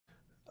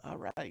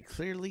right,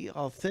 clearly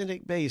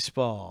authentic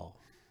baseball.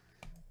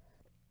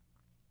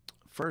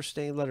 First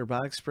name letter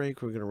box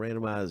break. We're going to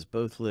randomize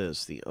both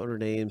lists, the owner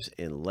names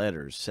and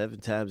letters, 7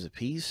 times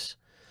apiece,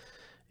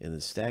 and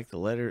then stack the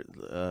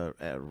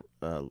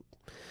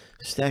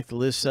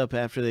lists up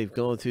after they've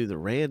gone through the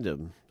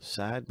random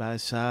side by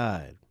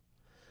side.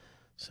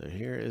 So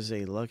here is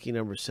a lucky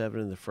number 7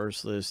 in the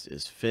first list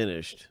is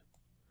finished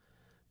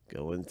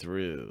going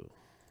through.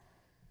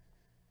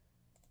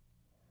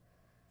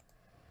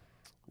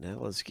 Now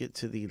let's get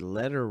to the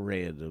letter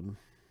random.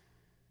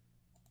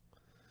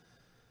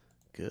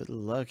 Good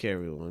luck,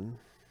 everyone.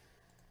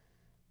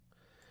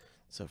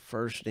 It's a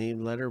first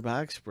name letter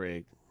box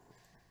break.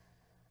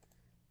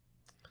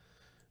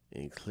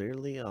 And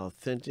clearly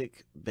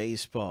authentic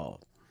baseball.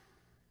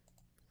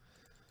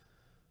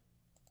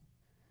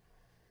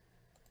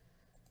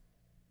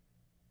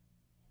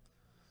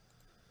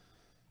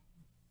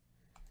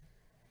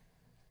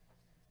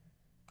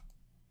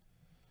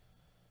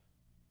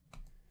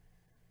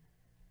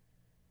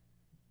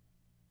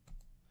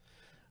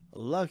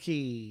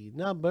 Lucky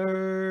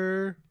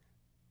number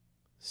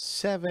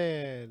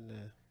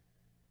 7.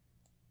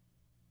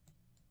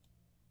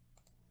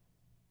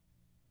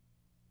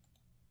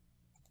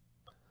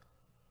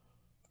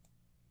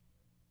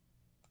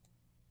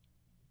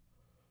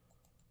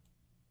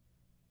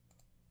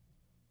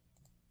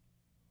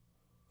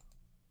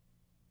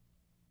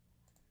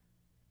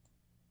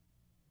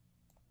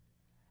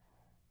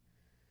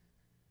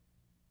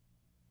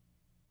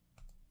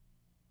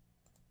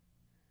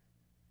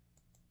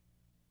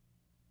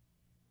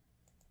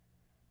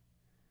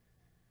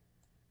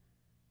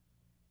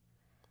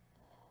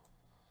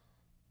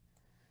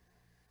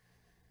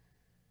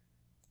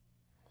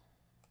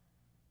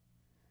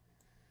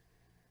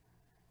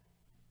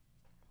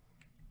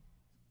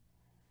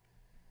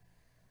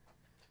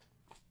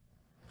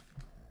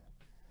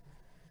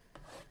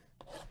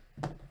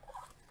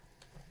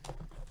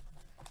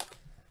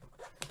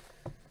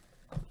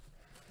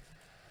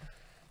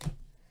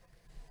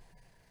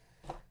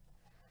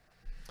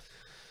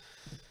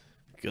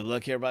 Good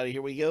luck, everybody.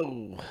 Here we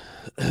go.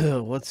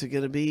 What's it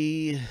going to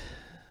be?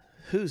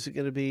 Who's it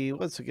going to be?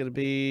 What's it going to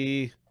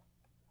be?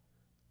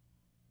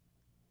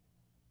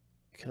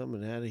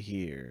 Coming out of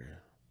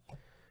here.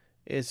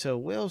 It's a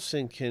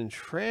Wilson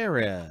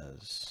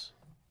Contreras.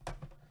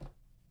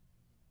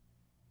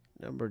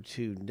 Number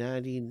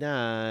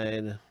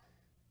 299.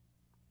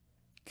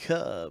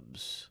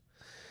 Cubs.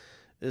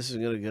 This is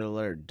going to go to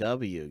letter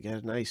W.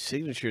 Got a nice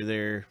signature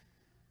there.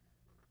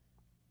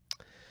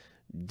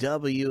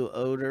 W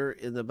owner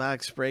in the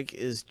box break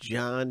is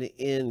John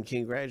N.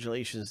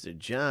 Congratulations to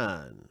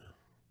John.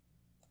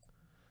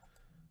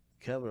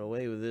 Coming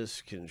away with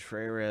this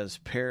Contreras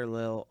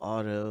parallel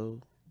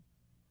auto.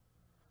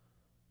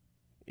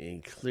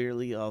 And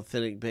clearly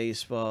authentic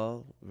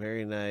baseball.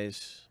 Very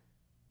nice.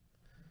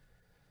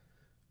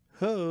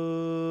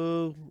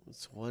 Ho!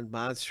 It's one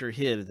monster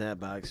hit in that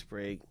box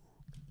break.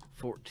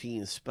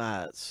 14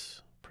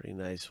 spots. Pretty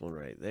nice one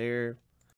right there.